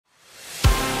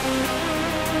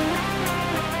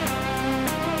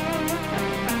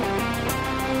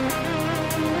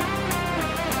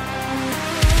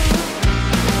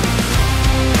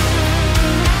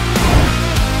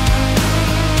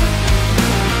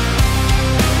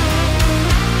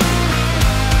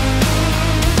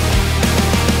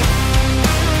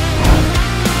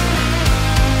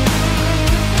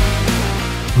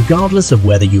Regardless of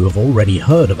whether you have already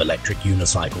heard of electric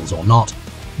unicycles or not,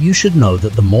 you should know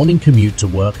that the morning commute to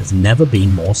work has never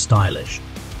been more stylish.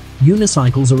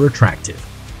 Unicycles are attractive,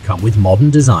 come with modern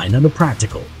design and are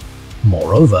practical.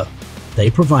 Moreover,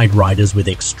 they provide riders with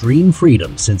extreme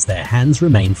freedom since their hands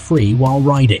remain free while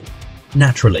riding.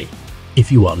 Naturally,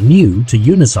 if you are new to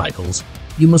unicycles,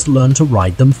 you must learn to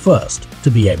ride them first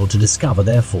to be able to discover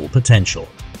their full potential.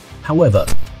 However,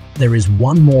 there is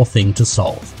one more thing to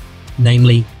solve,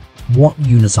 namely, what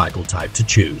unicycle type to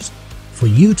choose. For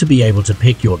you to be able to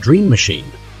pick your dream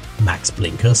machine, Max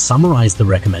Blinker summarized the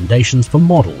recommendations for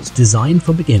models designed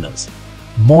for beginners,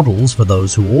 models for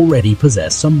those who already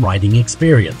possess some riding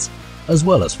experience, as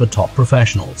well as for top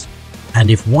professionals. And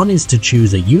if one is to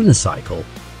choose a unicycle,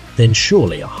 then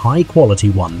surely a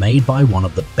high-quality one made by one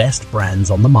of the best brands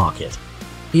on the market,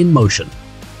 InMotion.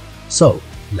 So,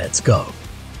 let's go.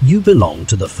 You belong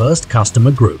to the first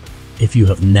customer group if you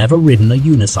have never ridden a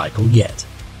unicycle yet,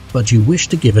 but you wish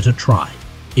to give it a try.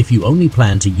 If you only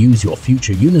plan to use your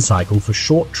future unicycle for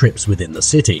short trips within the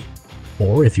city,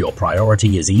 or if your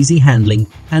priority is easy handling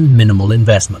and minimal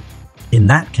investment. In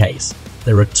that case,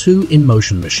 there are two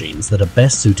InMotion machines that are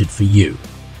best suited for you,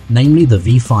 namely the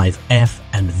V5F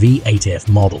and V8F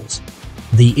models.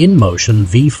 The InMotion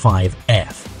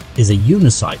V5F is a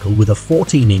unicycle with a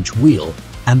 14-inch wheel,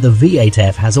 and the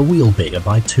V8F has a wheel bigger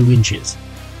by 2 inches.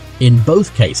 In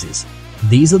both cases,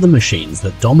 these are the machines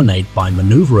that dominate by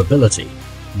maneuverability,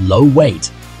 low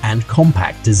weight, and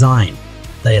compact design.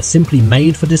 They are simply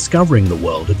made for discovering the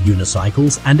world of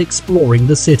unicycles and exploring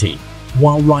the city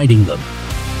while riding them.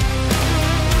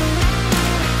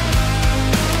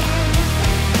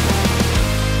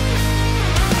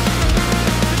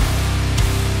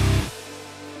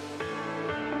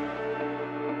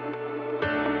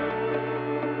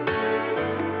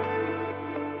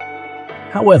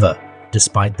 However,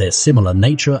 despite their similar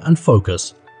nature and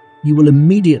focus, you will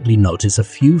immediately notice a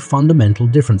few fundamental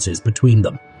differences between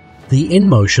them. The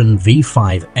InMotion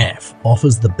V5F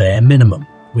offers the bare minimum,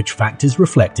 which fact is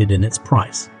reflected in its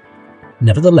price.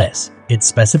 Nevertheless, its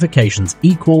specifications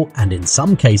equal and in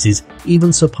some cases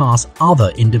even surpass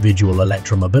other individual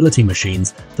electromobility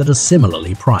machines that are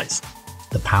similarly priced.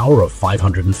 The power of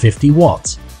 550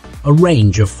 watts, a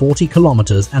range of 40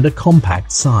 kilometers and a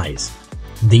compact size.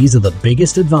 These are the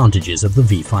biggest advantages of the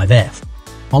V5F.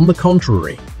 On the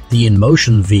contrary, the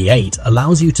InMotion V8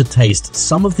 allows you to taste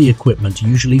some of the equipment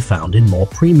usually found in more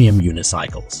premium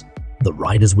unicycles. The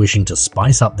riders wishing to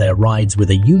spice up their rides with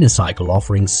a unicycle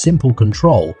offering simple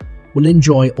control will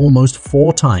enjoy almost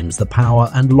 4 times the power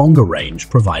and longer range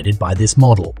provided by this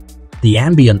model. The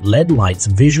ambient LED lights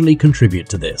visually contribute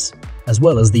to this, as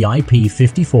well as the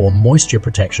IP54 moisture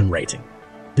protection rating.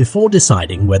 Before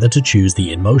deciding whether to choose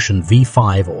the InMotion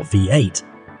V5 or V8,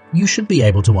 you should be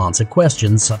able to answer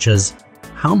questions such as: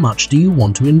 how much do you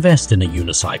want to invest in a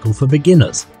unicycle for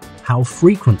beginners? How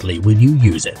frequently will you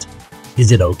use it?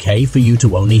 Is it okay for you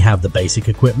to only have the basic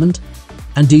equipment?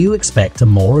 And do you expect a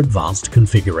more advanced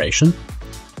configuration?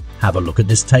 Have a look at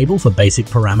this table for basic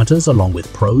parameters along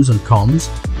with pros and cons.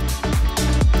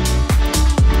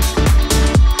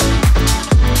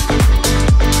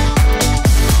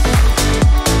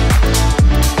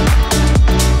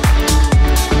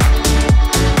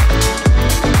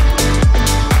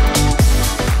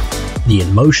 The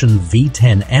InMotion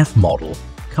V10F model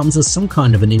comes as some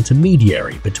kind of an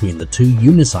intermediary between the two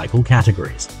unicycle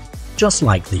categories. Just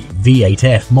like the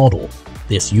V8F model,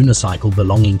 this unicycle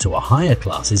belonging to a higher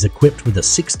class is equipped with a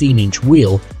 16-inch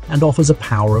wheel and offers a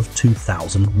power of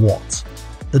 2,000 watts.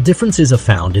 The differences are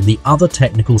found in the other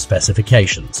technical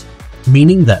specifications,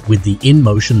 meaning that with the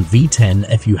InMotion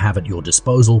V10F you have at your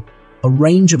disposal a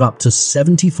range of up to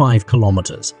 75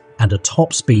 kilometers and a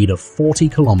top speed of 40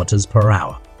 kilometers per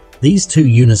hour. These two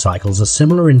unicycles are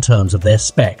similar in terms of their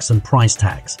specs and price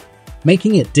tags,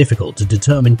 making it difficult to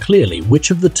determine clearly which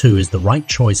of the two is the right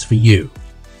choice for you.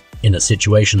 In a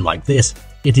situation like this,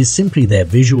 it is simply their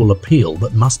visual appeal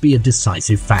that must be a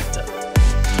decisive factor.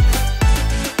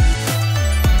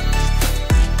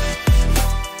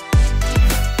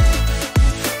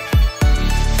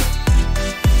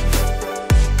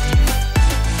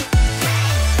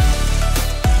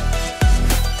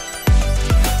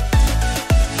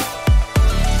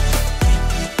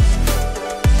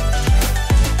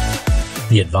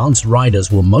 The advanced riders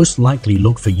will most likely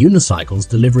look for unicycles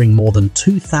delivering more than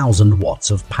 2,000 watts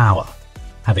of power,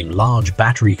 having large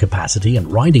battery capacity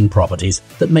and riding properties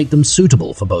that make them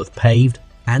suitable for both paved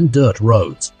and dirt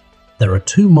roads. There are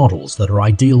two models that are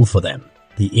ideal for them,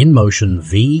 the InMotion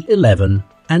V11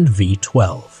 and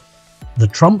V12. The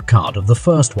trump card of the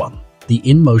first one, the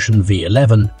InMotion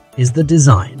V11, is the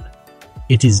design.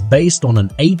 It is based on an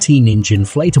 18-inch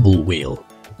inflatable wheel,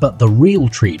 but the real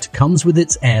treat comes with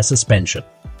its air suspension.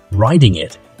 Riding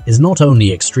it is not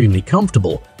only extremely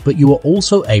comfortable, but you are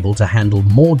also able to handle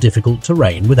more difficult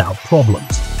terrain without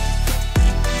problems.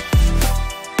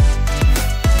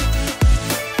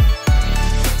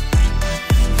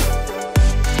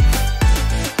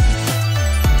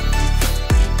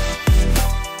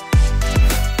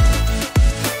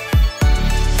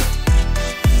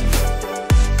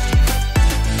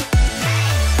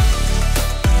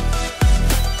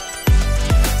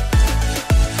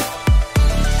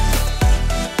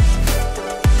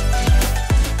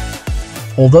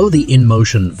 Although the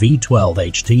InMotion V12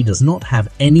 HT does not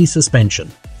have any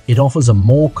suspension, it offers a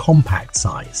more compact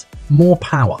size, more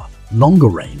power, longer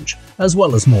range, as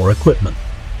well as more equipment.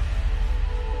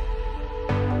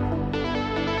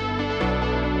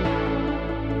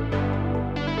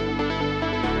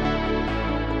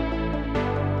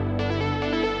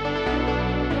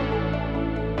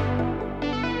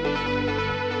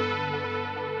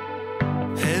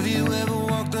 Have you ever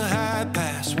walked the high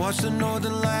pass, watched the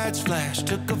northern lights flash,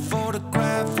 took a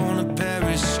photograph on a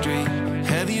Paris street?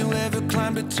 Have you ever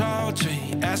climbed a tall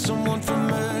tree, asked someone for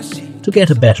mercy? To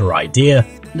get a better idea,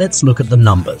 let's look at the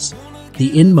numbers. The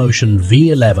InMotion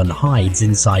V11 hides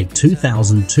inside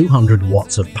 2,200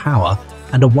 watts of power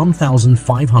and a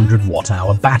 1,500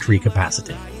 watt-hour battery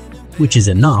capacity, which is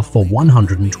enough for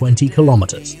 120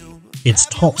 kilometers. Its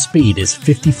top speed is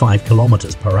 55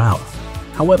 kilometers per hour.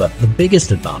 However, the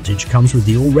biggest advantage comes with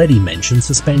the already mentioned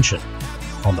suspension.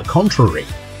 On the contrary,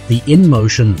 the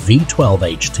InMotion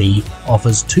V12 HT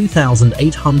offers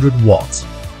 2,800 watts,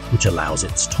 which allows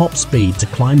its top speed to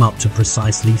climb up to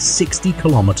precisely 60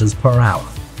 kilometers per hour.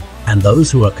 And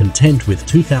those who are content with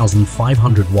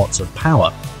 2,500 watts of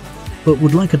power, but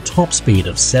would like a top speed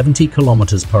of 70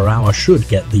 kilometers per hour should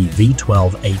get the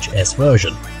V12 HS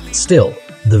version. Still,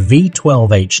 the V12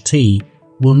 HT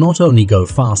will not only go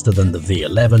faster than the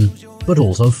V11, but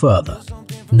also further,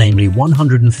 namely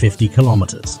 150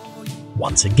 kilometers.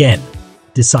 Once again,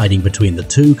 deciding between the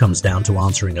two comes down to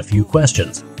answering a few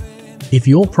questions. If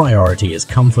your priority is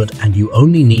comfort and you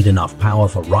only need enough power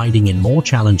for riding in more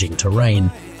challenging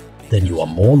terrain, then you are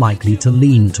more likely to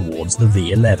lean towards the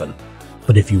V11.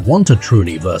 But if you want a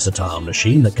truly versatile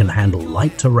machine that can handle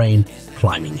light terrain,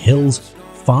 climbing hills,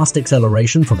 fast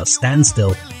acceleration from a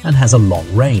standstill, and has a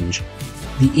long range,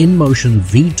 the InMotion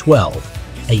V12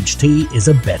 HT is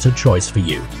a better choice for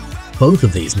you. Both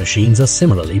of these machines are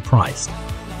similarly priced.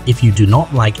 If you do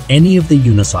not like any of the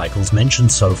unicycles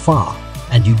mentioned so far,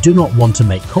 and you do not want to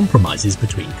make compromises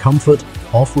between comfort,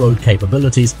 off-road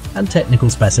capabilities, and technical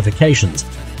specifications,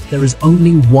 there is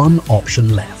only one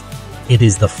option left. It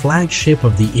is the flagship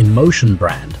of the InMotion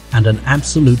brand and an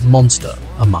absolute monster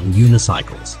among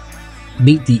unicycles.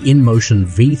 Meet the InMotion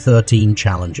V13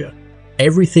 Challenger.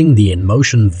 Everything the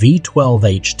InMotion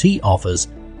V12 HT offers,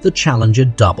 the Challenger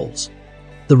doubles.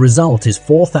 The result is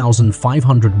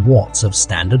 4,500 watts of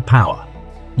standard power.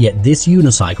 Yet this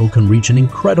unicycle can reach an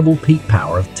incredible peak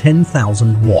power of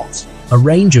 10,000 watts, a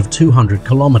range of 200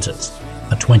 kilometers,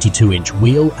 a 22-inch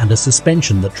wheel and a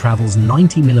suspension that travels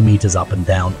 90 millimeters up and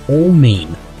down all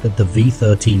mean that the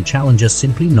V13 Challenger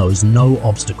simply knows no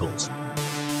obstacles.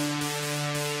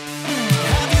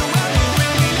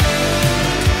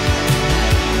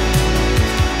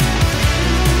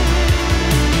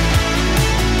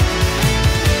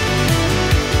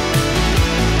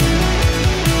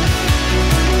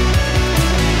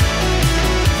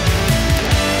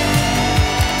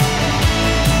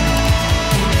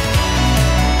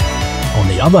 On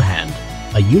the other hand,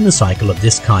 a unicycle of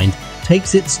this kind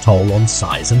takes its toll on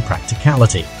size and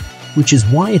practicality, which is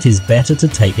why it is better to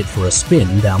take it for a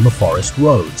spin down the forest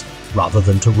roads rather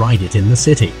than to ride it in the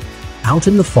city. Out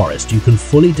in the forest, you can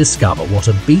fully discover what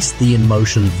a beast the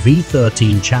InMotion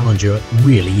V13 Challenger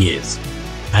really is.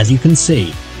 As you can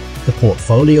see, the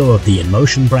portfolio of the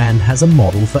InMotion brand has a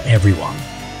model for everyone.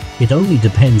 It only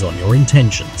depends on your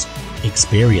intentions,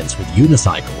 experience with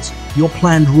unicycles, your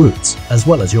planned routes, as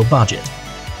well as your budget.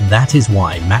 That is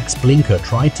why Max Blinker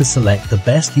tried to select the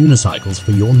best unicycles for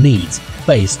your needs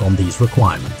based on these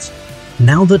requirements.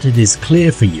 Now that it is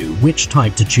clear for you which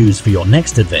type to choose for your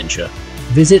next adventure,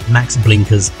 visit Max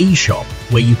Blinker's eShop,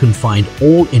 where you can find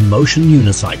all InMotion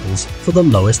unicycles for the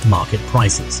lowest market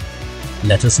prices.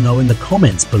 Let us know in the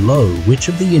comments below which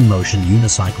of the InMotion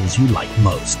unicycles you like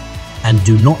most. And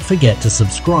do not forget to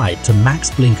subscribe to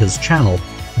Max Blinker's channel,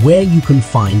 where you can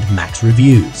find Max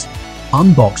reviews,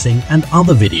 unboxing and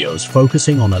other videos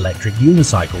focusing on electric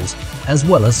unicycles as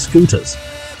well as scooters.